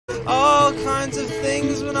all kinds of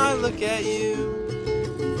things when I look at you.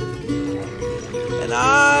 And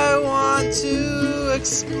I want to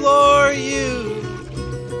explore you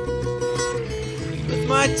with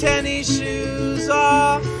my tennis shoes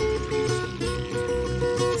off,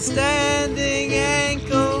 standing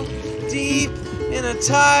ankle deep in a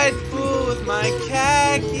tide pool with my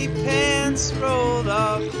khaki pants rolled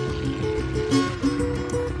up.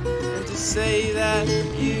 And to say that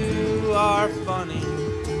you are funny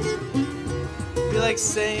be like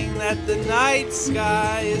saying that the night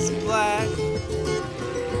sky is black,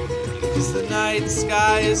 because the night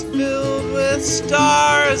sky is filled with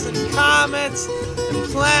stars and comets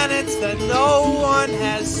and planets that no one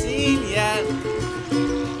has seen yet.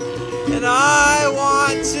 And I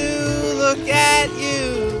want to look at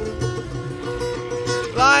you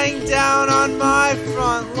lying down on my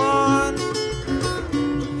front lawn.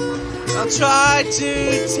 I'll try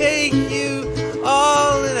to take you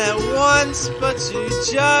all in at once, but you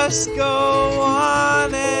just go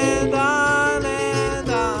on and on and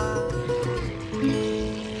on.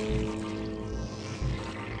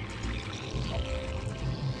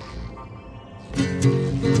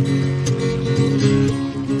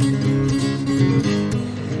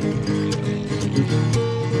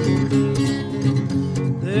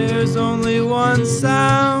 There's only one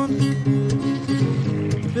sound,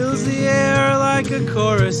 fills the air like a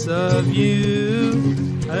chorus of you.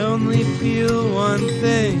 I only feel one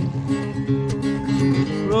thing,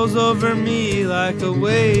 rolls over me like a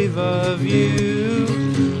wave of you.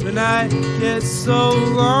 The night gets so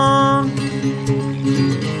long,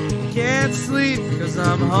 can't sleep 'cause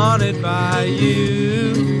I'm haunted by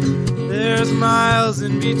you. There's miles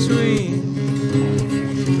in between,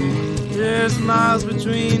 there's miles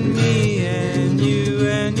between me and you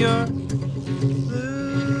and your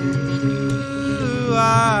blue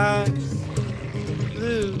eyes,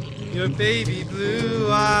 blue, your baby blue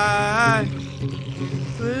eyes,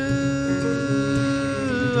 blue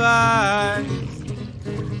eyes,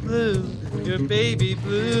 blue, your baby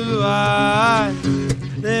blue eyes.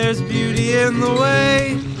 There's beauty in the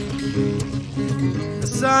way the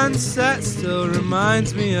sunset still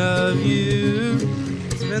reminds me of you.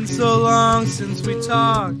 It's been so long since we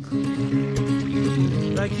talked,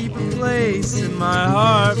 but I keep a place in my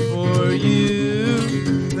heart for you.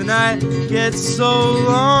 The night gets so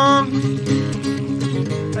long,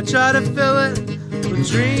 I try to fill it with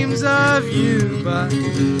dreams of you, but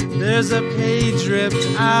there's a page ripped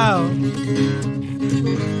out.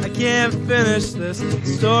 I can't finish this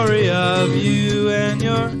story of you and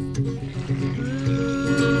your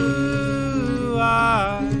blue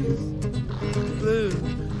eyes, blue,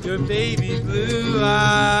 your baby blue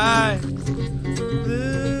eyes,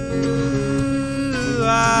 blue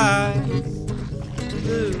eyes,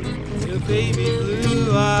 blue, your baby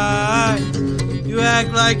blue eyes. You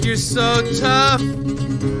act like you're so tough,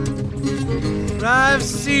 but I've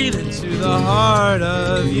seen into the heart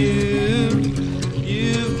of you.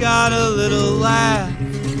 You've got a little laugh,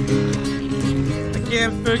 I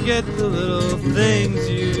can't forget the little things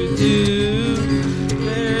you do.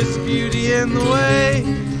 There's beauty in the way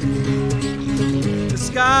the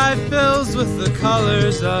sky fills with the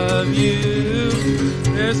colors of you.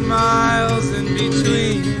 There's miles in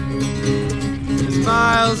between, there's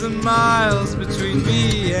miles and miles between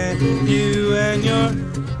me and you and your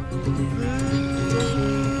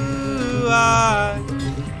blue eyes,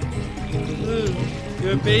 blue,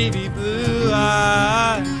 your baby blue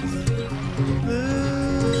eyes,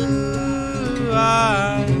 blue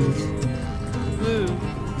eyes, blue,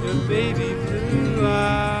 your baby blue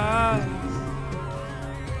eyes.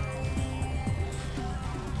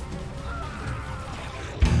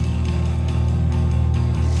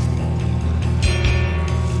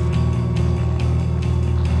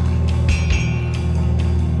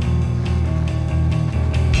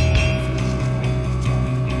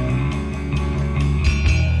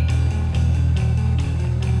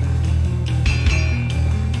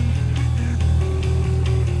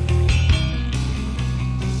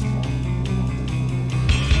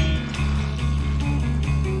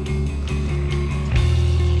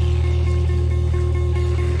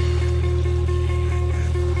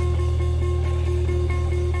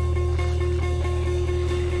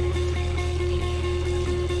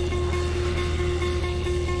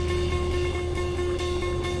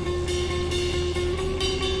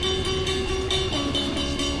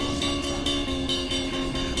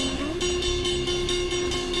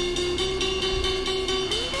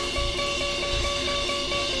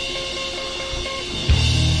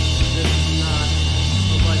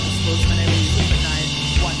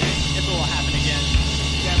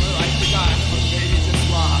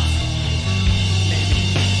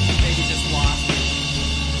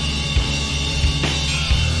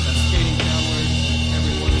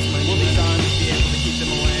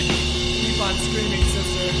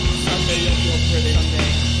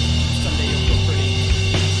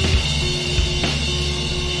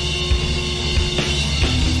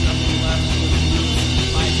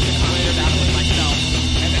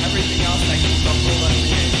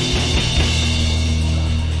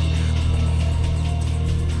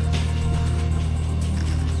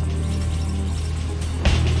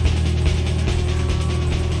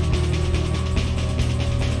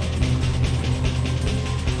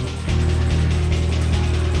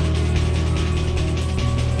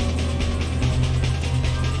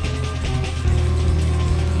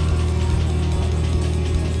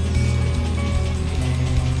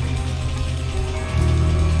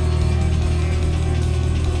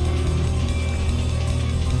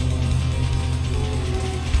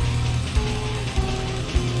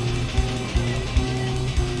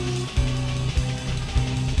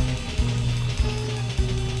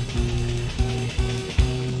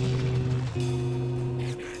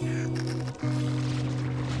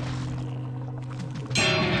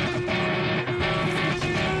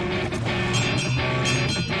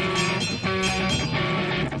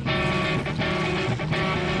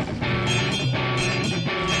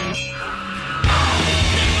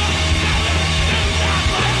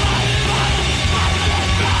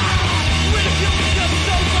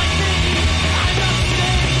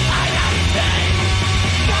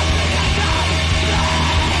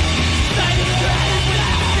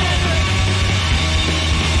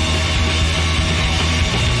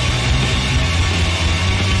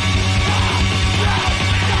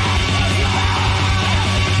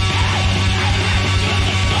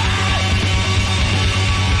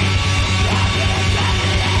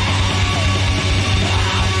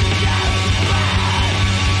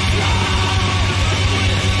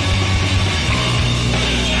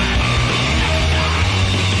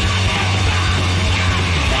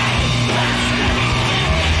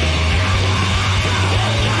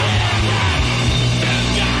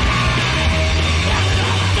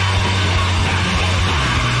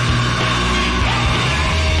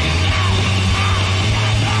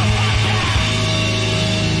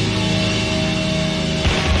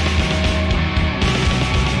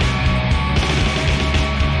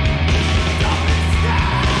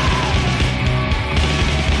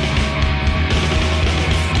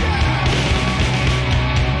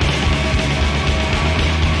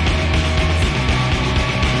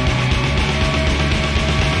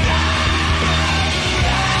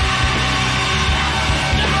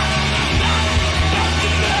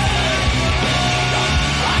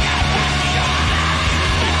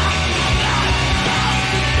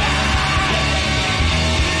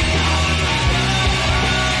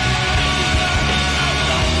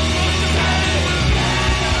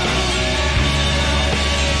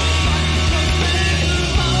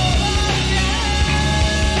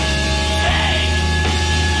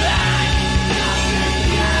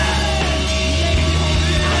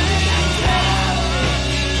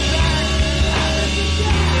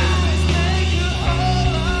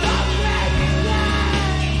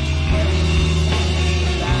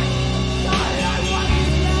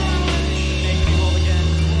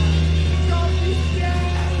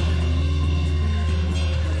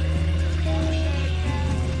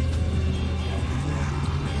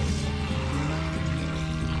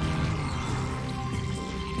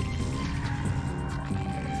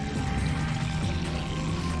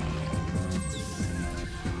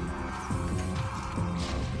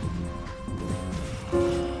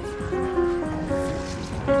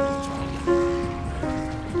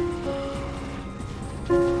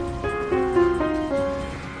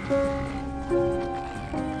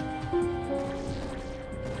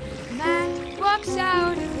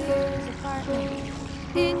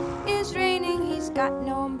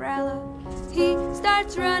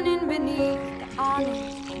 starts running beneath the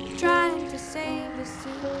awning, trying to save his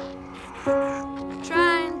suit,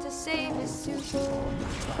 trying to save his suit,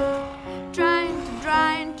 trying to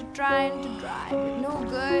dry, but no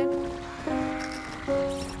good.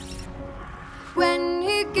 When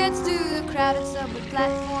he gets to the crowded subway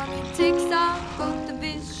platform, he takes off both of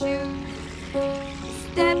his shoes,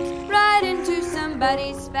 steps right into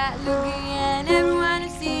somebody's fat looking, and everyone who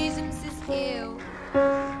sees him says ew.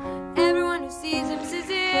 Everyone who sees him says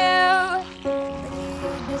ew.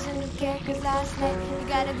 But he doesn't care, 'cause last night he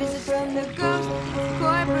got a visit from the ghost of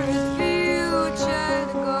corporate future.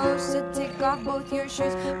 The ghost said take off both your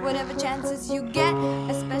shoes, whatever chances you get,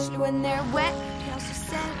 especially when they're wet. He also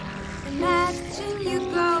said, imagine you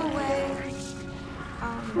go away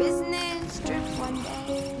on a business trip one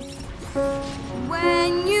day.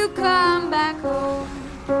 When you come back home,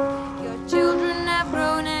 your children have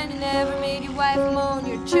grown and you never made your wife moan.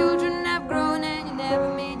 Your children have grown and you never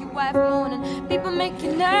made your wife moan. And people make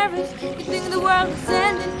you nervous, you think the world is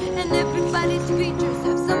ending, and everybody's features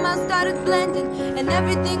have somehow started blending, and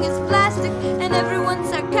everything is plastic and everyone's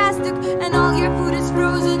sarcastic, and all your food is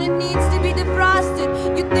frozen, it needs to be defrosted.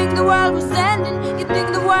 You think the world was ending, you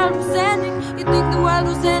think the world was ending, you think the world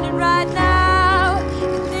was ending right now.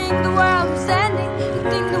 You think the world was ending, you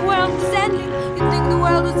think the world was ending, you think the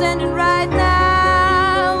world was ending right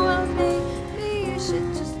now. Well, maybe you should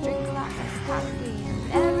just drink a lot less coffee and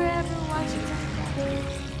never ever watch it again.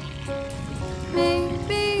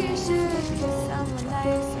 Maybe you should kiss someone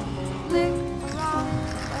nice and lick the wrong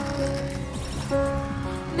way.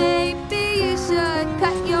 Maybe you should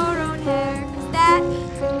cut your own hair, 'cause that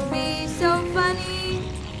can be so funny.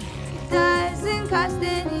 It doesn't cost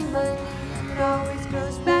any money, and it always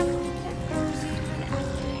grows back, and it grows even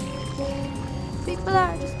after you leave. People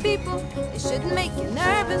are just people, they shouldn't make you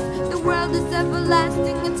nervous. The world is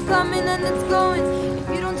everlasting, it's coming and it's going. If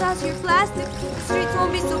you don't toss your plastic, the streets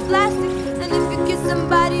won't be so plastic. And if you kiss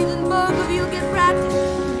somebody, then both of you get practice.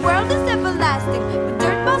 The world is everlasting, put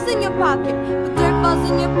dirt balls in your pocket, put dirt balls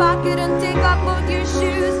in your pocket, and take off both your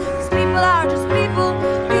shoes. 'Cause people are just people,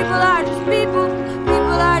 people are just people,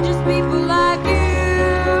 people are just people like you.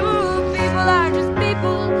 People are just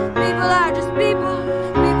people, people are just people,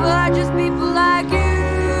 people are just people like you.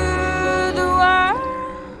 The world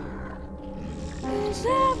is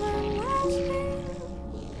everlasting,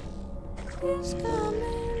 it's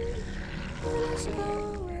coming and it's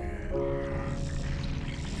going.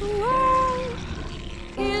 The world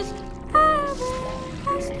is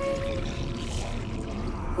everlasting,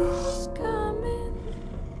 it's coming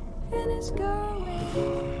and it's going.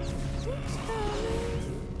 It's coming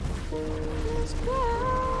and it's going.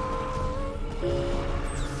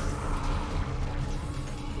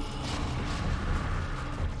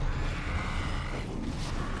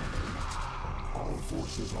 Our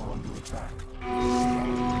forces are under attack.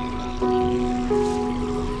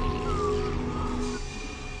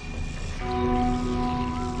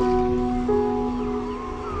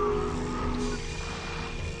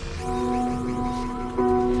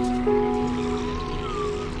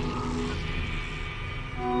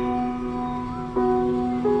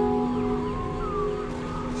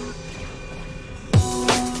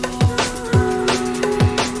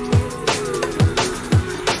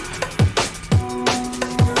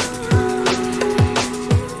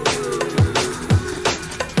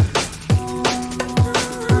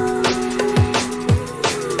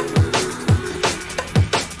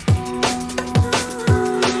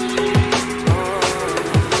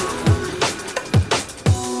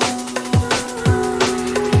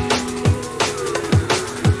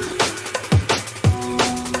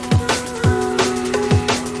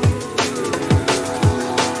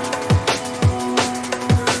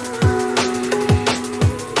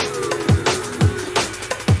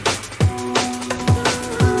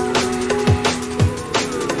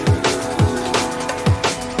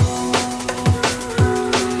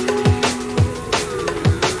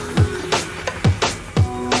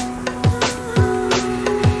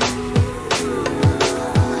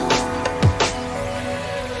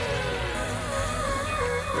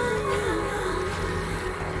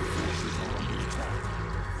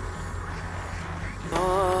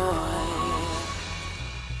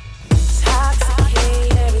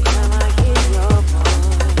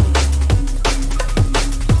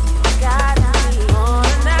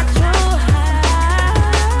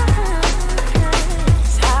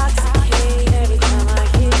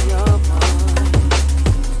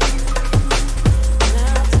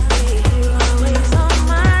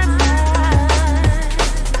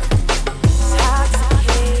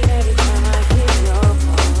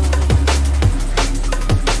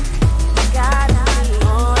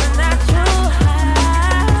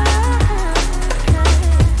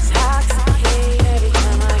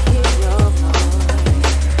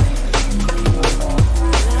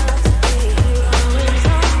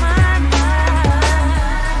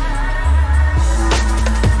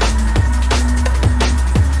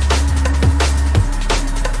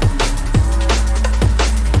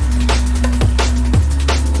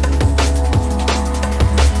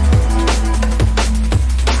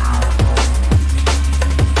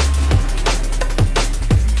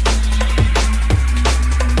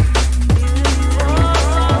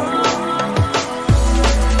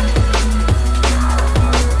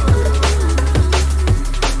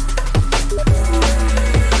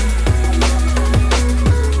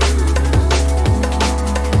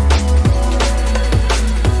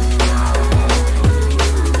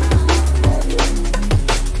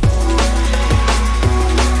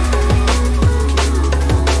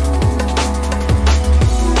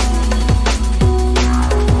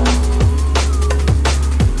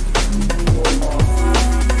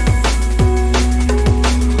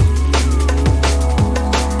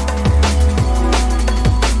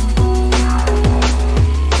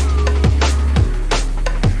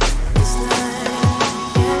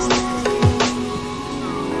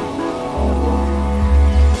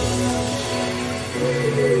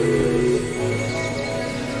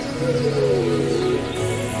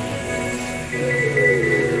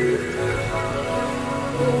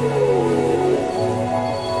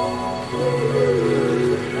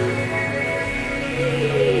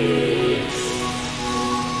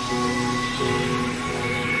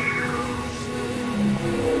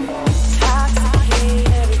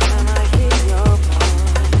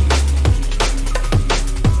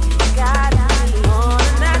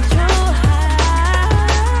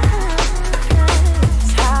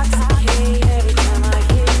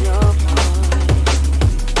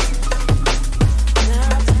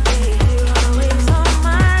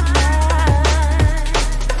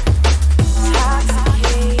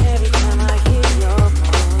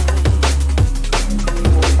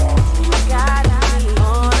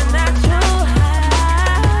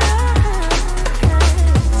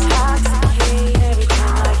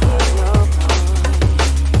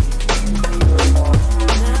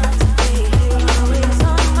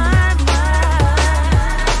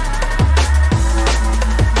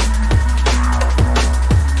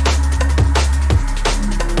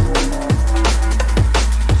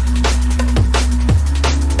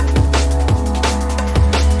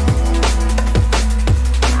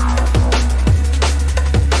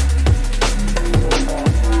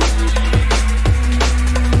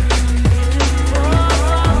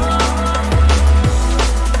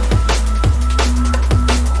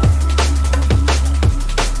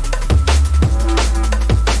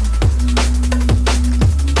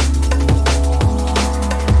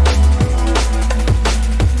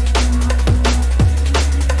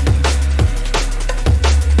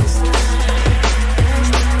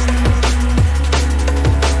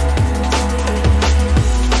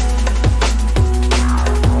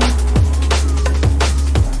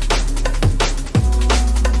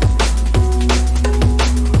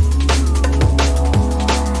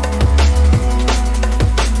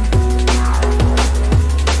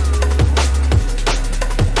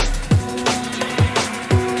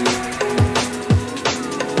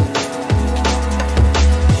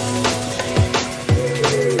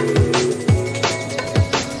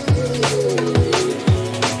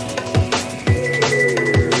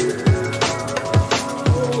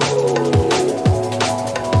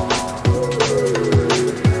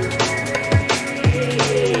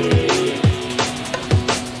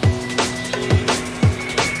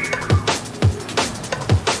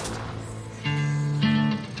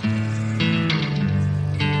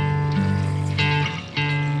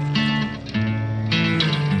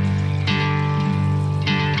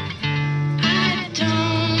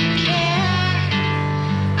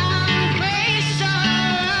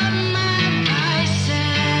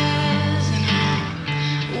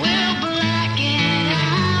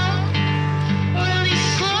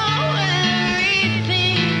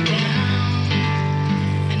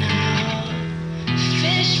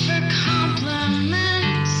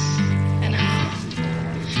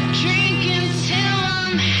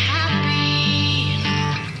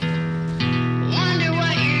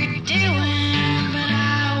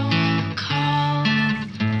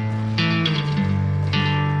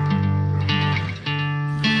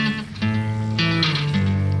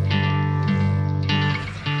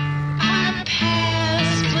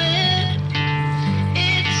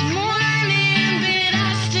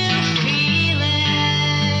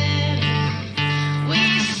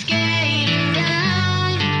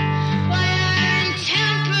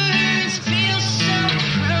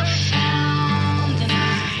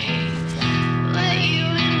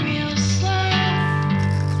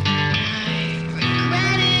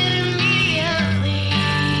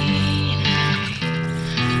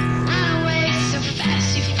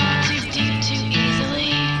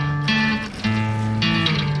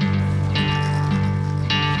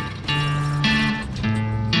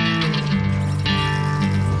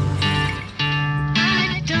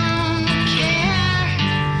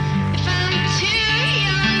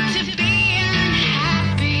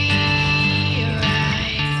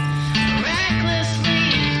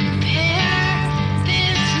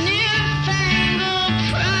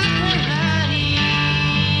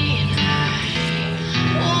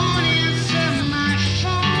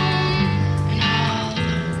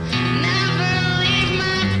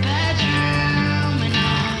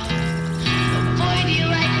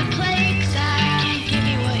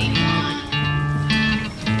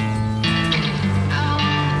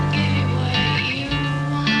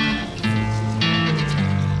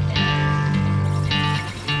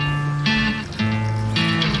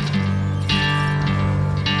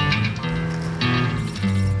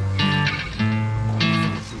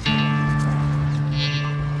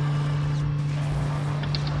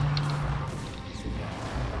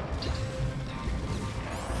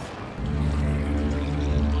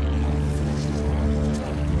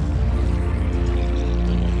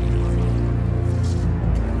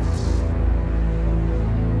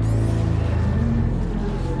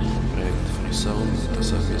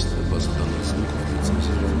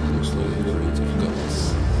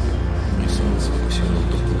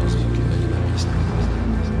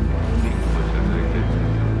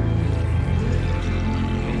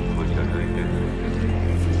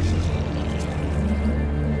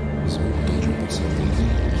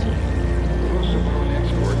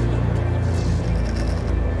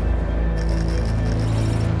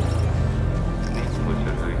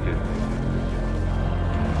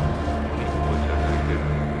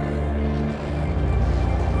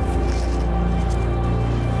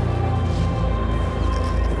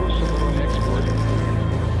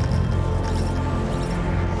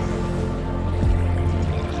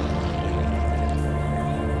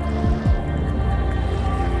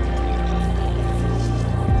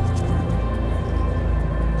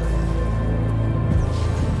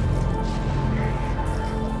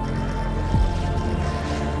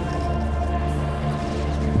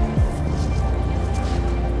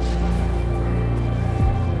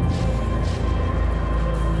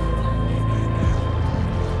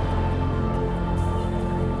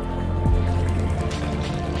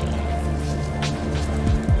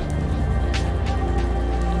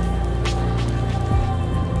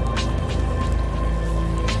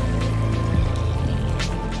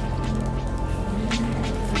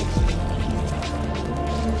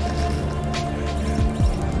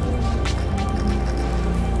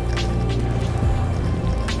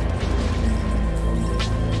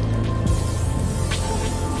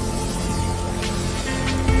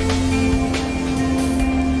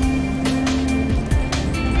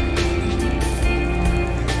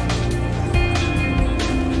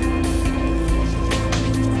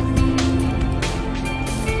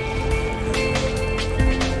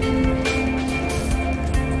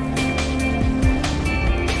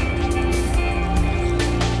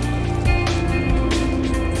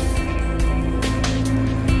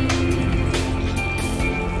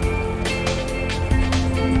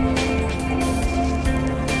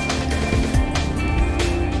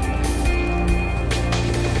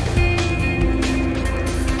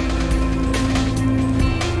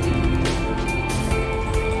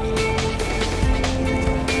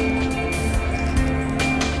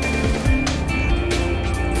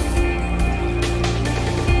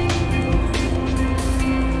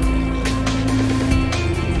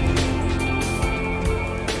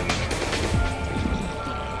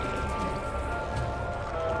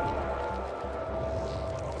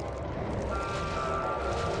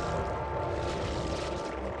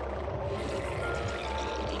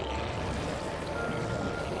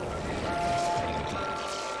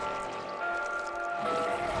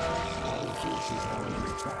 forces are under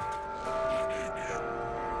attack.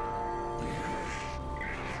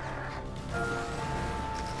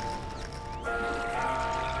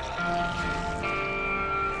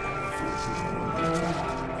 Our forces are under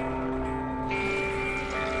attack.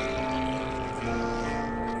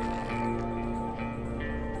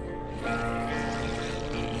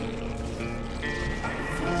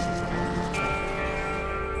 Forces are under attack.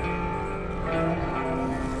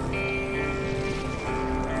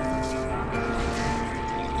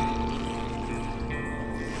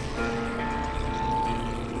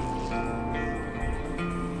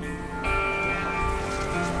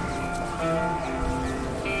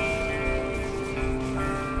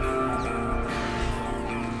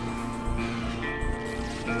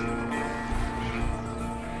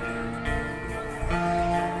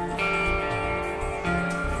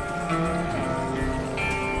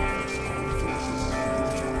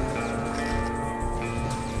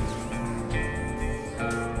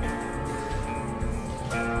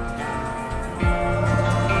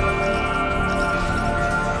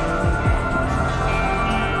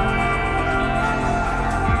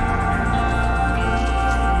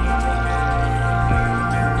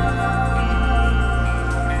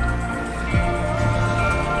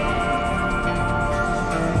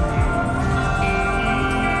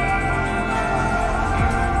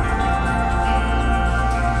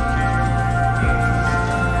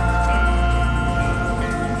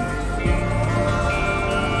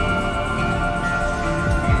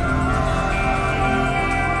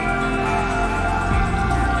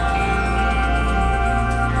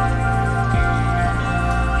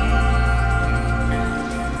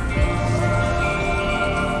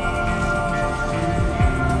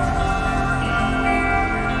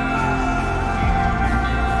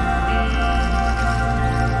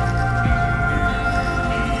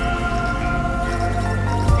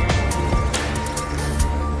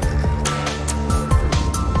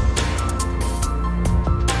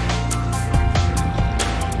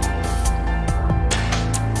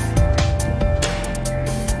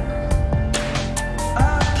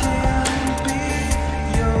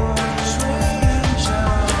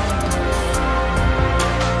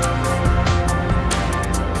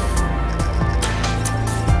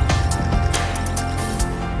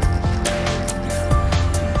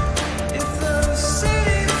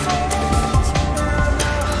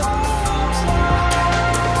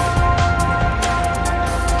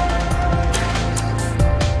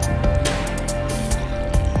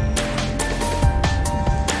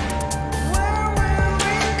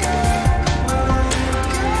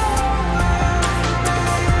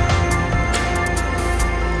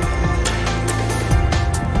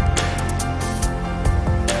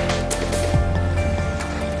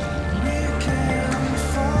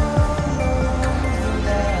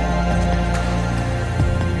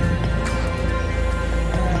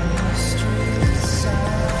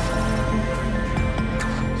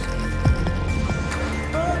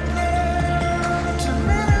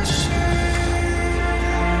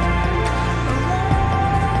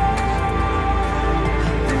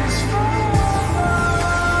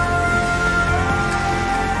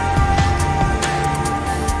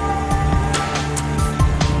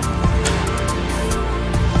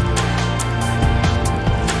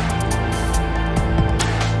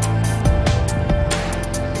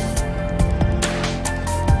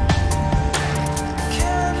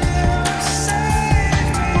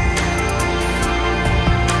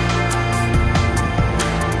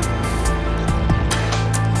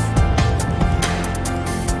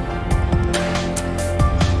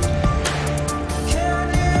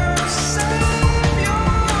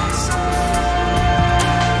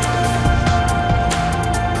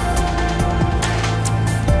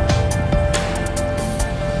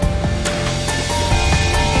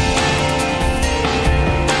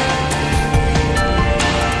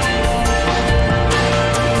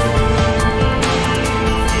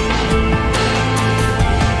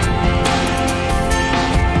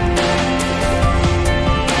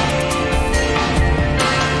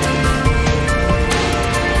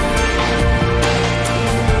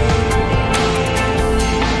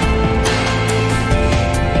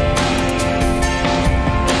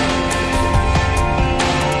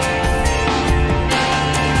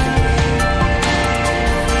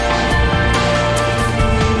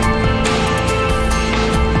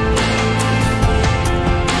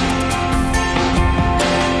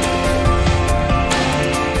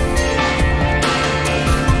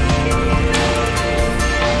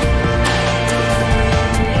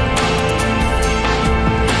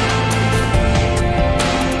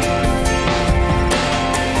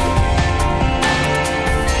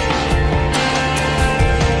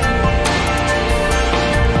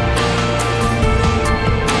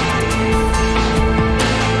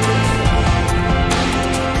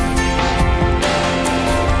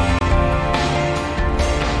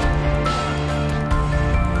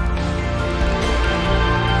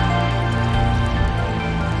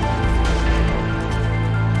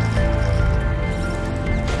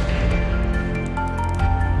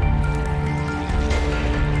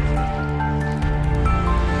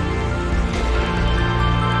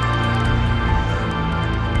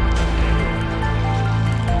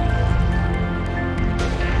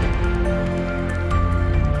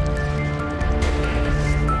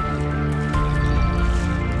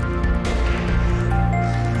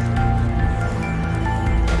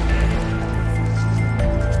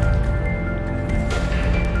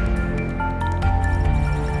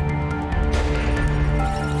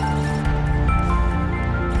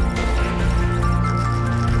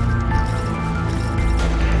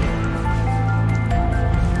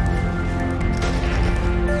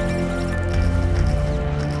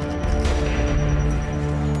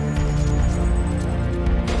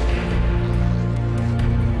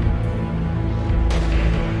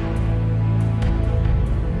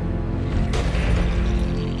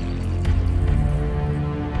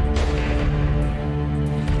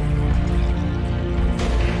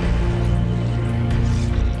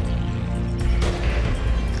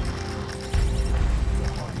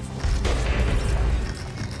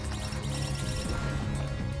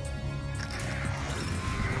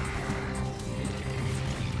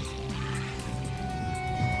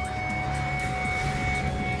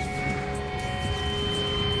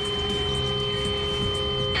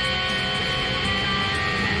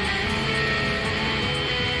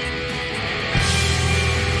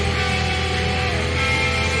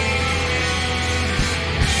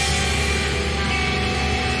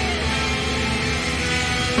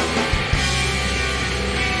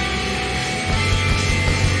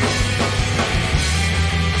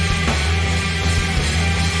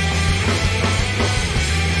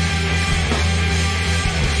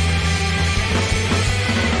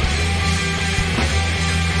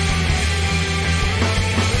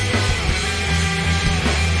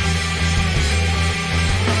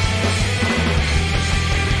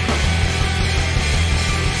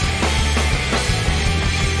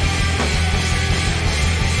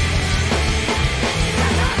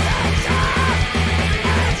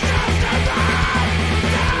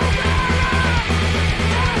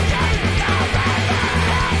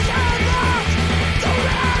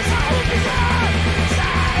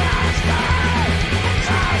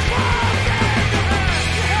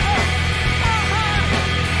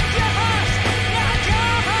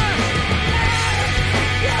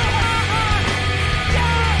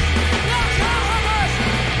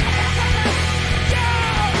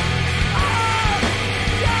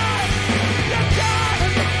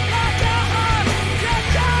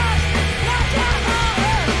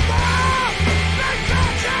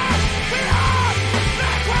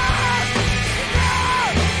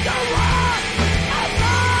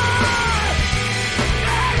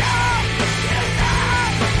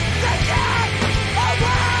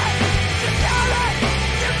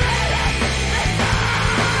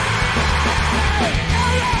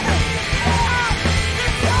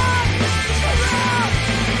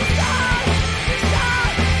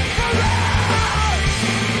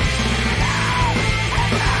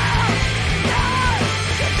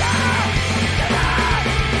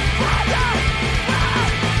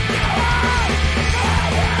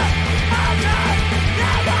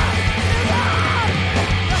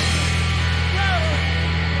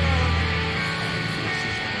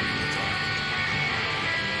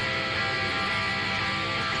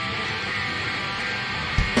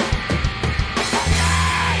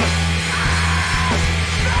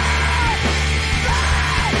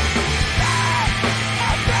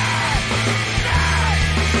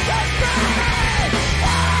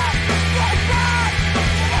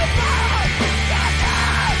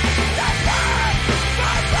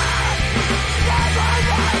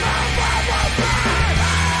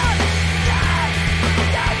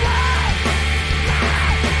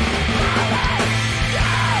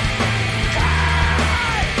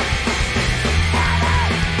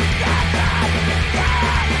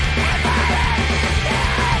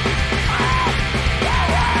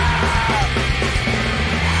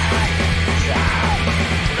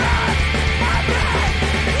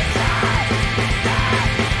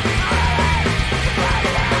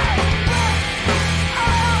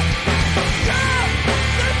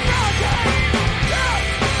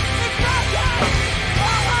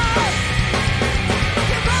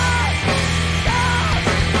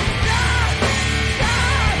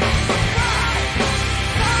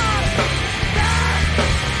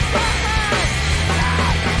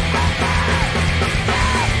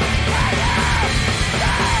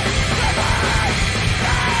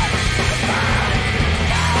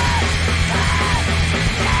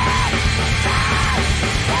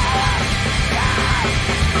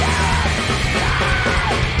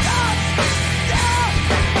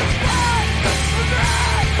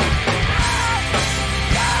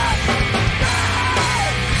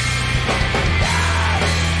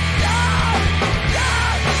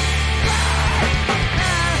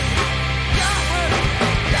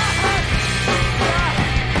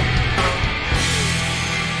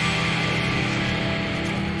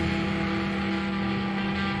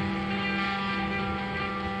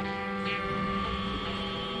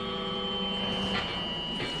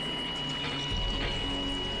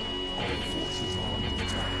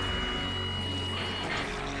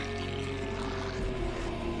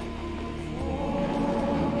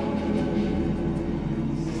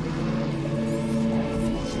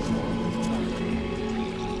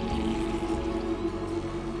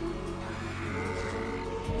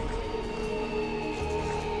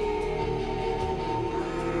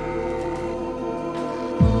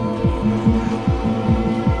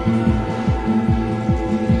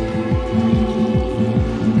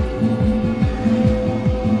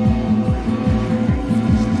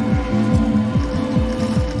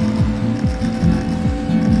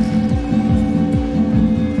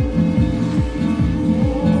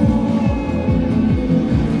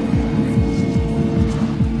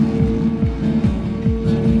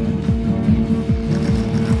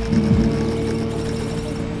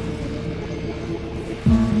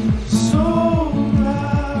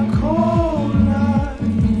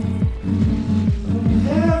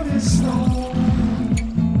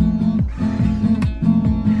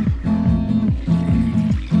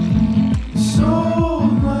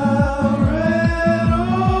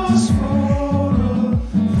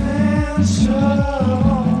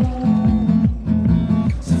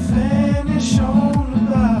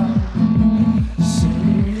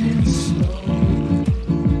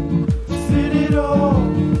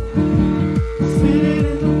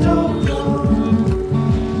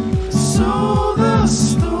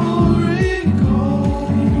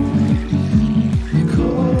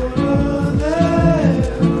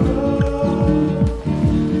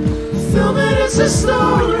 slow